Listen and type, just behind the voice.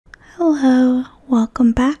Hello,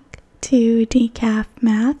 welcome back to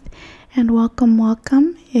Decaf-Math, and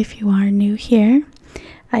welcome if you are new here.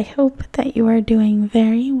 I hope that you are doing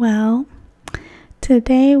very well.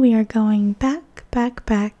 Today we are going back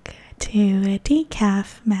to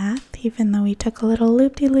Decaf-Math, even though we took a little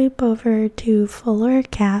loop-de-loop over to fuller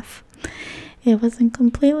calf. It wasn't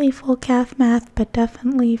completely full calf math, but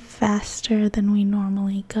definitely faster than we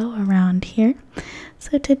normally go around here.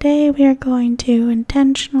 So today we are going to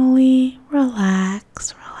intentionally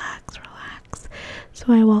relax.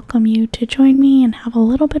 So I welcome you to join me and have a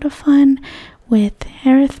little bit of fun with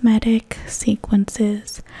arithmetic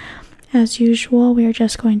sequences. As usual, we are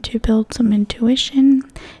just going to build some intuition.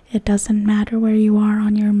 It doesn't matter where you are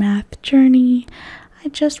on your math journey. I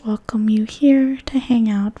just welcome you here to hang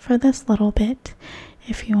out for this little bit.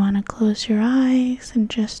 If you want to close your eyes and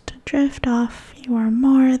just drift off, you are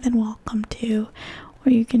more than welcome to,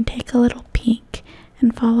 or you can take a little peek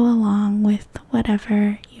and follow along with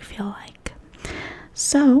whatever you feel like.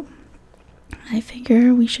 So, I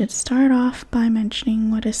figure we should start off by mentioning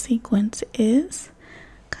what a sequence is,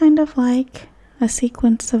 kind of like a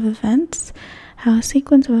sequence of events. How a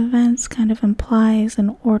sequence of events kind of implies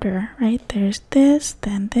an order, right? There's this,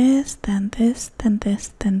 then this, then this, then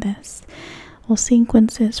this, then this. Well,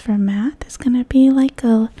 sequences for math is going to be like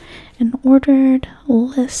an ordered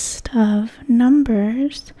list of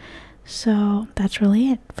numbers. So that's really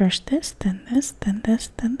it. First this, then this, then this,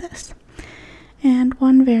 then this. And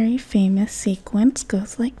one very famous sequence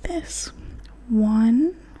goes like this.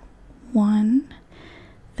 1, 1,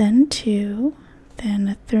 then 2, then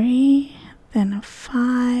a 3, then a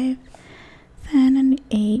 5, then an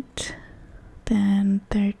 8, then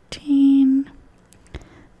 13,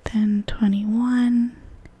 then 21,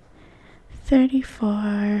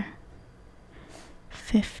 34,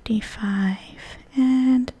 55,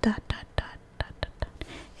 and dot.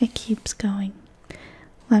 It keeps going.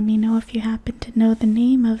 Let me know if you happen to know the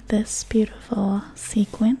name of this beautiful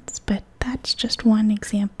sequence, but that's just one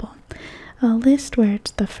example. A list where it's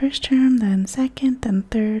the first term, then second, then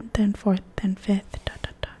third, then fourth, then fifth,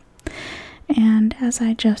 And as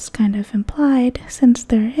I just kind of implied, since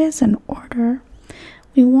there is an order,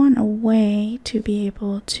 we want a way to be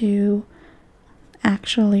able to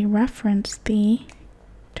actually reference the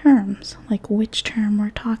terms, like which term we're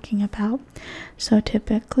talking about. So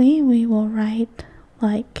typically we will write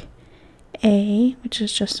like A, which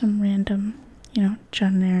is just some random,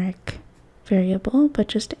 generic variable, but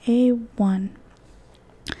just A1.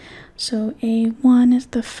 So A1 is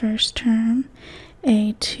the first term,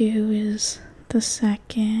 A2 is the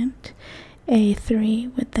second,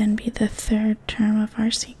 A3 would then be the third term of our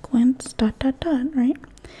sequence, right?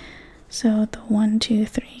 So the 1, 2,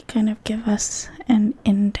 3 kind of give us an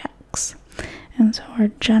index. And so our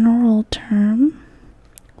general term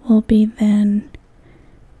will be then,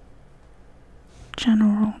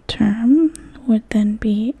 would then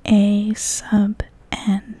be A sub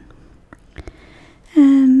n.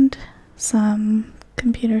 And some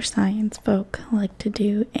computer science folk like to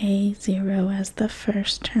do A0 as the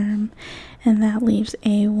first term, and that leaves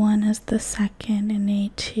A1 as the second and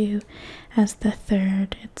A2 as the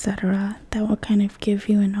third, etc. That will kind of give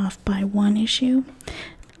you an off by one issue.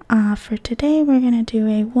 For today, we're going to do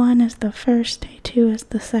A1 as the first, A2 as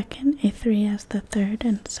the second, A3 as the third,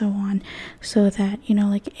 and so on, so that,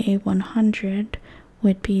 like A100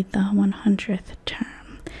 would be the 100th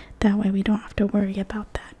term. That way we don't have to worry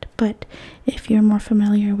about that. But if you're more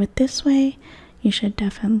familiar with this way, you should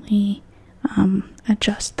definitely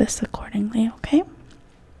adjust this accordingly, okay?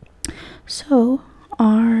 So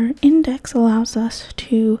our index allows us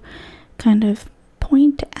to kind of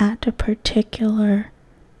point at a particular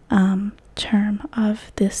term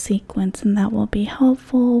of this sequence, and that will be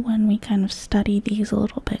helpful when we kind of study these a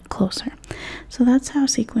little bit closer. So that's how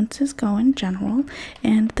sequences go in general,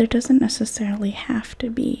 and there doesn't necessarily have to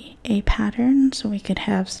be a pattern. So we could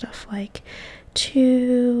have stuff like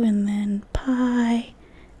 2 and then pi,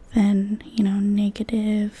 then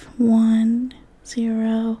negative 1,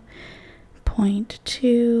 0,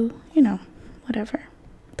 0.2, whatever,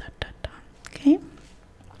 okay?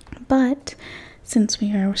 But since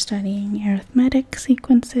we are studying arithmetic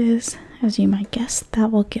sequences, as you might guess,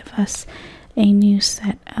 that will give us a new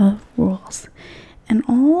set of rules. And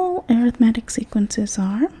all arithmetic sequences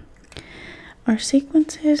are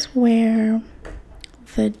sequences where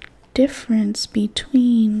the difference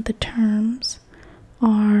between the terms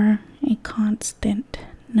are a constant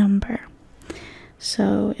number.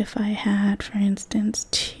 So if I had, for instance,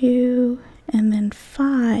 2 and then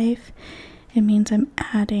 5, it means I'm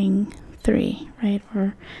adding 3, right?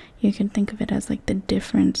 Or you can think of it as like the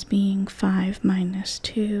difference being 5 minus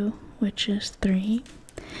 2, which is 3.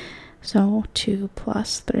 So 2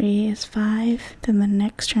 plus 3 is 5. Then the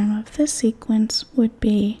next term of this sequence would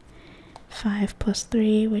be 5 plus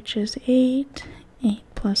 3, which is 8. 8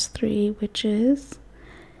 plus 3, which is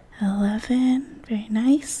 11. Very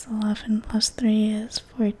nice. 11 plus 3 is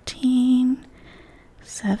 14.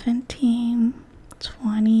 17.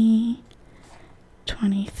 20.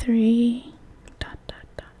 23.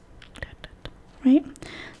 Right?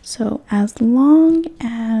 So as long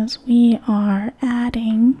as we are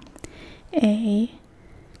adding a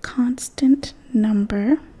constant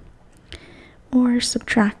number, or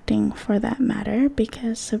subtracting for that matter,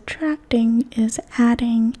 because subtracting is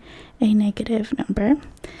adding a negative number.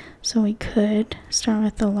 So we could start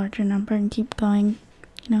with a larger number and keep going,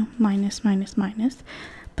 minus, minus, minus.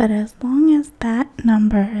 But as long as that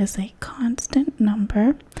number is a constant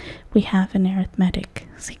number, we have an arithmetic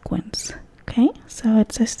sequence. Okay, so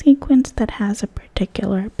it's a sequence that has a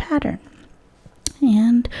particular pattern.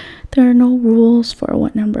 And there are no rules for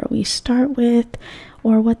what number we start with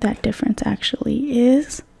or what that difference actually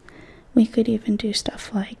is. We could even do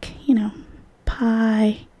stuff like,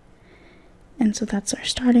 pi, and so that's our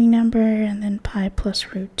starting number, and then pi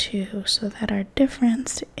plus root 2, so that our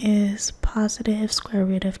difference is positive square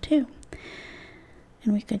root of 2.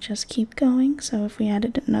 And we could just keep going. So if we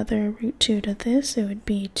added another root 2 to this, it would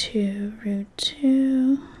be 2 root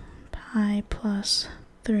 2, pi plus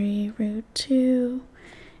 3 root 2,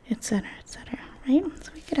 etc., right?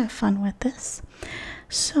 So we could have fun with this.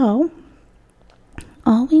 So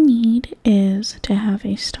all we need is to have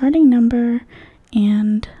a starting number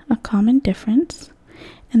and a common difference,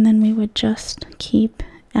 and then we would just keep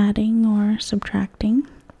adding or subtracting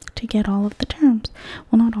to get all of the terms.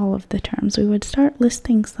 Well, not all of the terms. We would start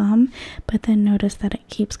listing some, but then notice that it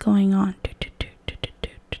keeps going on,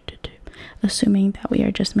 assuming that we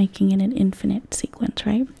are just making it an infinite sequence,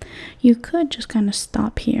 right? You could just kind of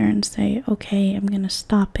stop here and say, okay, I'm going to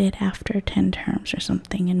stop it after 10 terms or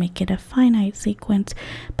something and make it a finite sequence.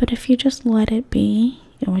 But if you just let it be,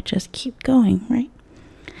 it would just keep going, right?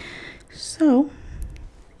 So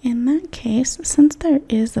in that case, since there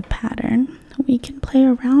is a pattern, we can play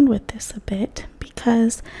around with this a bit,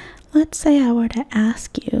 because let's say I were to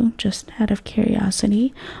ask you, just out of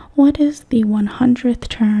curiosity, what is the 100th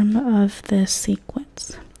term of this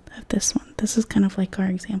sequence, of this one? This is kind of like our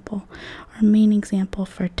example, our main example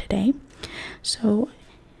for today. So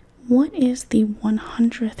what is the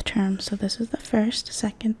 100th term? So this is the first,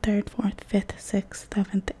 second, third, fourth, fifth, sixth,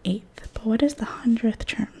 seventh, eighth. But what is the 100th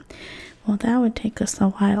term? Well, that would take us a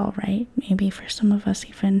while, right? Maybe for some of us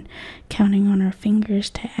even counting on our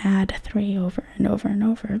fingers to add 3 over and over and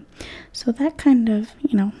over. So that kind of,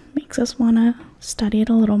 makes us want to study it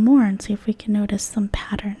a little more and see if we can notice some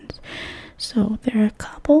patterns. So there are a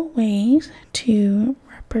couple ways to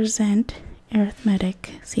represent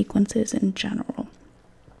arithmetic sequences in general.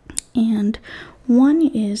 And one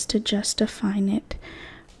is to just define it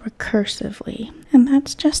recursively, and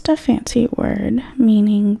that's just a fancy word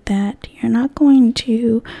meaning that you're not going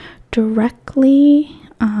to directly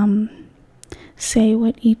say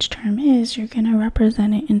what each term is. You're going to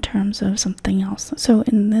represent it in terms of something else. So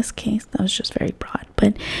in this case, that was just very broad,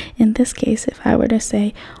 but in this case, if I were to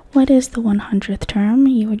say, what is the 100th term?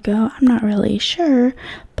 You would go, I'm not really sure,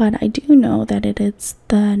 but I do know that it is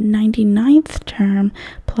the 99th term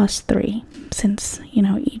plus 3, since,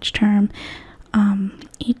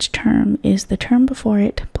 each term is the term before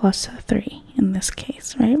it plus 3 in this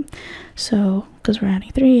case, right? So, because we're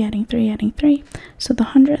adding 3, adding 3, adding 3. So the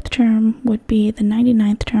 100th term would be the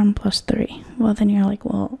 99th term plus 3. Well, then you're like,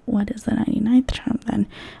 well, what is the 99th term then?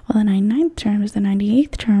 Well, the 99th term is the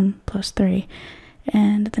 98th term plus 3.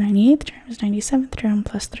 And the 98th term is 97th term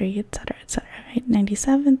plus 3, etc., right?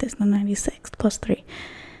 97th is the 96th plus 3.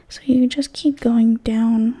 So you just keep going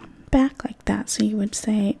down back like that. So you would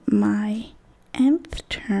say my nth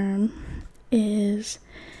term is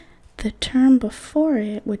the term before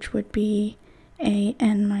it, which would be a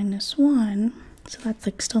n minus 1, so that's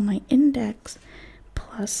like still my index,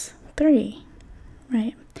 plus 3,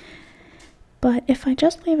 right? But if I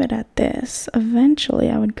just leave it at this,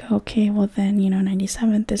 eventually I would go, okay, well then,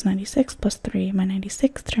 97th is 96 plus 3, my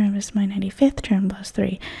 96th term is my 95th term plus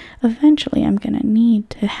 3. Eventually I'm going to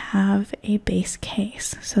need to have a base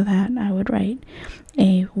case, so that I would write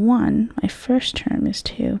a 1, my first term is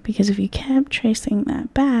 2, because if you kept tracing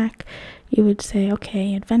that back, you would say,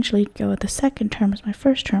 okay, eventually go with the second term as my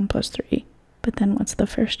first term plus 3, but then what's the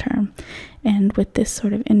first term? And with this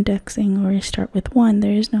sort of indexing where we start with 1,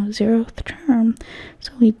 there is no 0th term,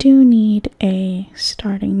 so we do need a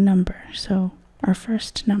starting number. So our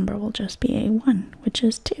first number will just be a 1, which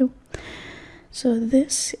is 2. So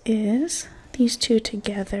this is, these two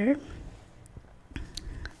together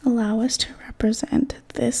allow us to represent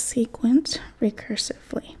this sequence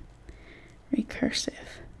recursively.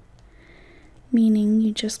 Recursive, meaning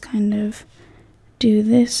you just kind of do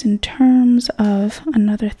this in terms of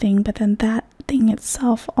another thing, but then that thing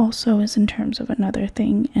itself also is in terms of another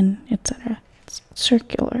thing, and etc. It's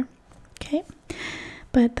circular, okay?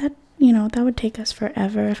 But that, you know, that would take us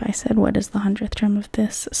forever if I said what is the 100th term of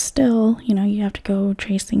this. Still, you know, you have to go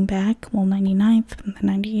tracing back, well, 99th, and the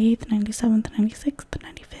 98th, 97th, 96th,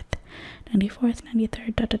 95th, 94th,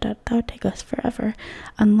 93rd, that would take us forever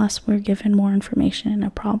unless we're given more information in a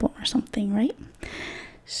problem or something, right?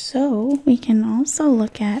 So we can also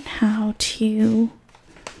look at how to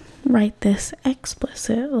write this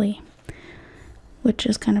explicitly, which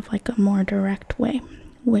is kind of like a more direct way,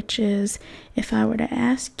 which is if I were to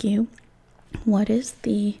ask you what is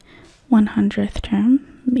the 100th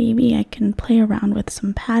term, maybe I can play around with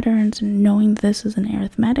some patterns, and knowing this is an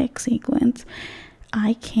arithmetic sequence,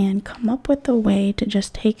 I can come up with a way to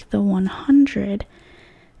just take the 100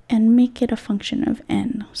 and make it a function of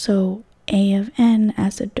n. So a of n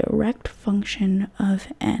as a direct function of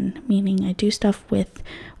n, meaning I do stuff with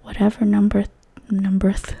whatever the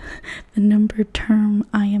number term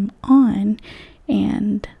I am on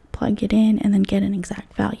and plug it in and then get an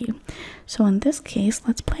exact value. So in this case,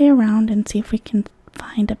 let's play around and see if we can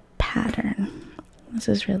find a pattern. This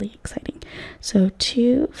is really exciting. So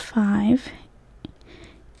 2, 5,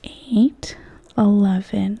 8,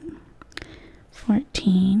 11,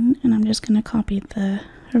 14, and I'm just going to copy the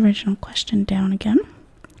original question down again,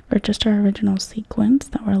 or just our original sequence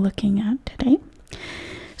that we're looking at today.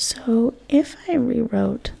 So if I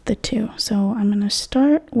rewrote the 2, so I'm going to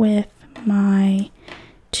start with my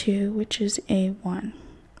 2, which is a1.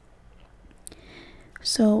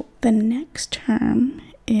 So the next term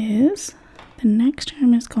is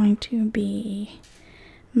going to be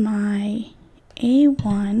my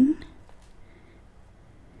a1,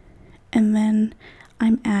 and then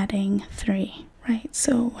I'm adding 3. Right,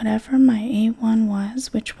 so whatever my a1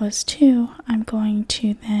 was, which was 2, I'm going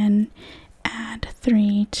to then add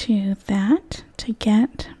 3 to that to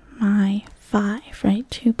get my 5, right?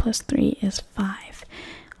 2 plus 3 is 5.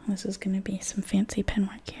 This is going to be some fancy pen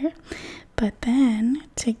work here. But then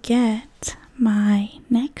to get my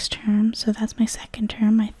next term, so that's my second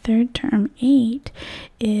term, my third term, 8,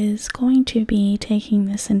 is going to be taking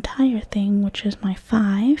this entire thing, which is my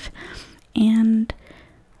 5, and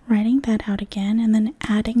writing that out again, and then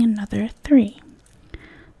adding another 3.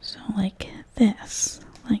 So like this,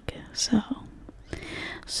 like so.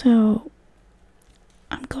 So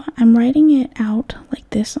I'm writing it out like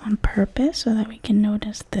this on purpose so that we can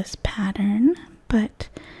notice this pattern, but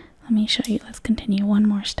let me show you. Let's continue one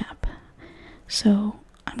more step. So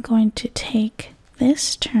I'm going to take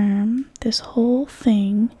this term, this whole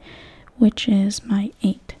thing, which is my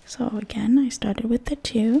 8. So again, I started with the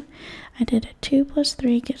 2. I did a 2 plus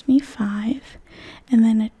 3 gives me 5. And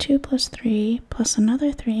then a 2 plus 3 plus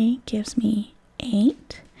another 3 gives me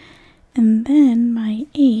 8. And then my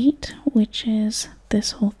 8, which is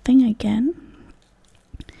this whole thing again,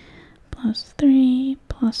 plus 3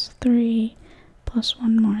 plus 3 plus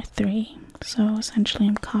one more 3. So essentially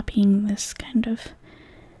I'm copying this kind of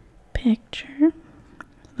picture.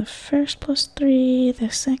 The first plus 3, the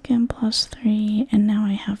second plus 3, and now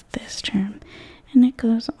I have this term. And it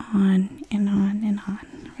goes on and on and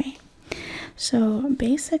on, right? So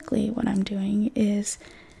basically what I'm doing is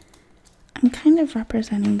I'm kind of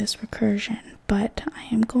representing this recursion, but I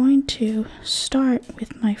am going to start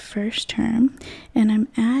with my first term, and I'm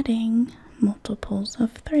adding multiples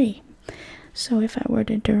of 3. So if I were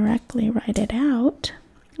to directly write it out,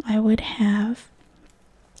 I would have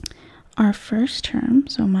our first term,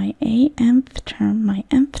 so my nth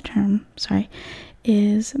term,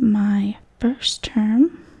 is my first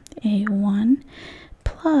term, a1,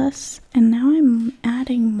 plus, and now I'm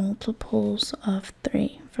adding multiples of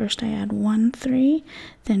 3. First I add 1 3,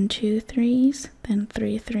 then 2 3s, then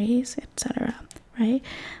 3 3s, etc., right?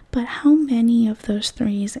 But how many of those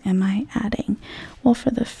 3s am I adding? Well,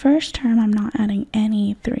 for the first term, I'm not adding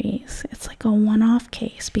any 3s. It's like a one-off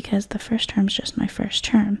case because the first term is just my first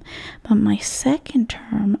term. But my second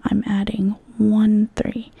term, I'm adding 1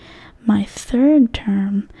 3. My third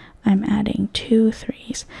term, I'm adding 2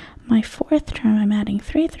 3s. My fourth term, I'm adding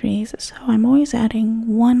 3 3s. So I'm always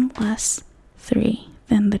adding one less 3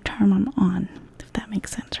 than the term I'm on, if if that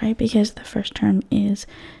makes sense, right? Because the first term is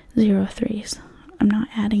 0 3s. I'm not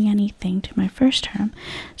adding anything to my first term.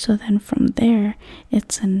 So then from there,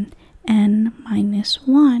 it's an n minus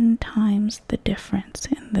 1 times the difference.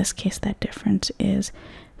 In this case, that difference is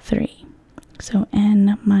 3. So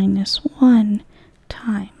n minus 1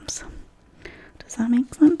 times. Does that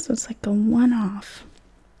make sense? It's like a 1 off.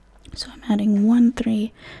 So I'm adding 1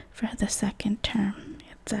 3 for the second term,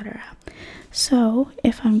 etc. So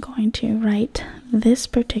if I'm going to write this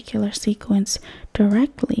particular sequence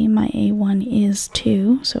directly, my a1 is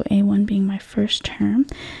 2, so a1 being my first term,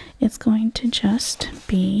 it's going to just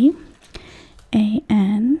be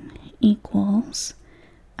an equals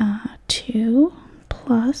 2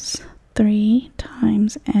 plus 3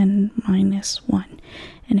 times n minus 1.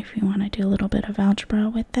 And if you want to do a little bit of algebra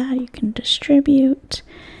with that, you can distribute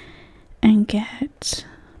and get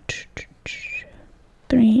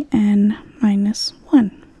 3n minus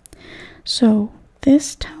 1. So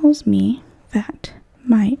this tells me that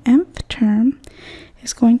my nth term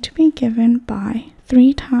is going to be given by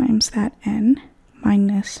 3 times that n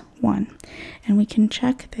minus 1. And we can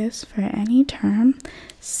check this for any term,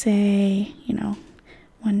 say,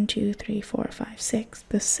 1, 2, 3, 4, 5, 6.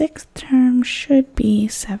 The sixth term should be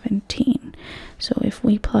 17. So if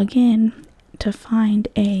we plug in to find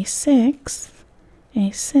a sixth,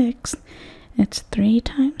 it's 3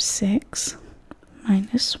 times 6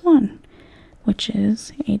 minus 1, which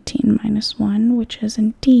is 18 minus 1, which is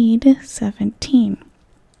indeed 17.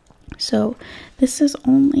 So this is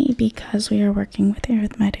only because we are working with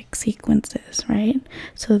arithmetic sequences, right?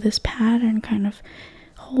 So this pattern kind of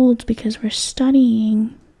holds because we're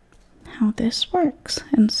studying how this works.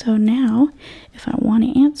 And so now, if I want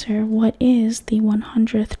to answer what is the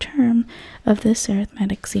 100th term of this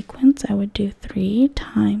arithmetic sequence, I would do 3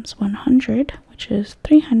 times 100, which is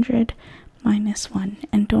 300 minus 1.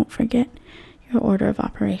 And don't forget your order of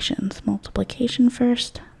operations. Multiplication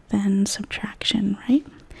first, then subtraction, right?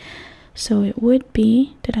 So it would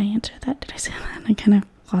be, did I answer that? Did I say that? I kind of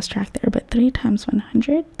lost track there, but 3 times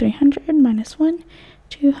 100, 300 minus 1,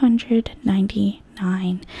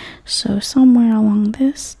 299. So somewhere along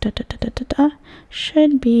this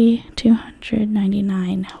should be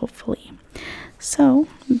 299, hopefully. So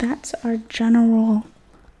that's our general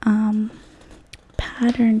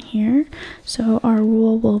pattern here. So our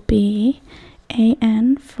rule will be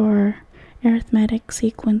an for arithmetic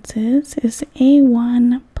sequences is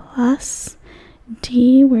a1 plus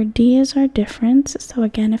d, where d is our difference. So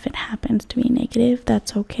again, if it happens to be negative,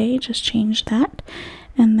 that's okay, just change that.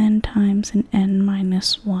 And then times an n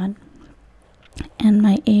minus 1. And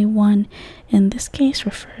my a1 in this case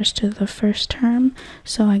refers to the first term.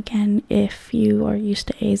 So again, if you are used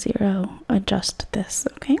to a0, adjust this,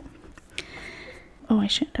 okay? Oh, I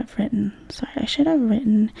should have written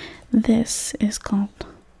this is called,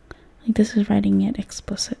 like this is writing it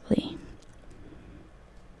explicitly.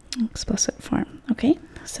 Explicit form, okay?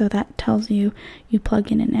 So that tells you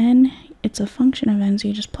plug in an n, it's a function of n, so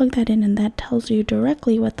you just plug that in and that tells you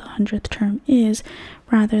directly what the 100th term is,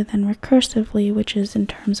 rather than recursively, which is in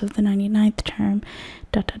terms of the 99th term,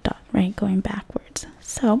 right, going backwards.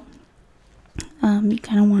 So you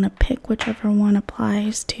kind of want to pick whichever one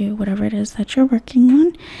applies to whatever it is that you're working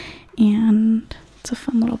on, and it's a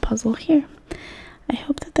fun little puzzle here. I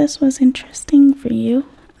hope that this was interesting for you.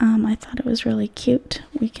 I thought it was really cute.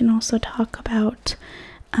 We can also talk about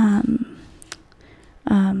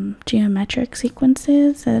geometric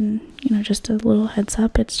sequences, and just a little heads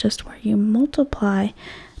up, it's just where you multiply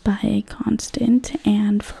by a constant,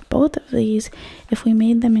 and for both of these, if we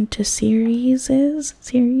made them into series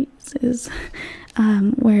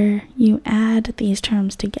where you add these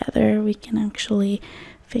terms together, we can actually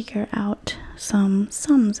figure out some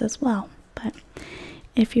sums as well. But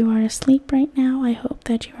if you are asleep right now, I hope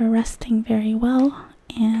that you are resting very well.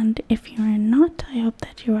 And if you are not, I hope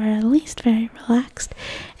that you are at least very relaxed.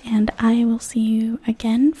 And I will see you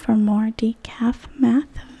again for more Decaf Math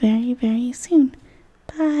very, very soon.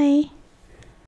 Bye!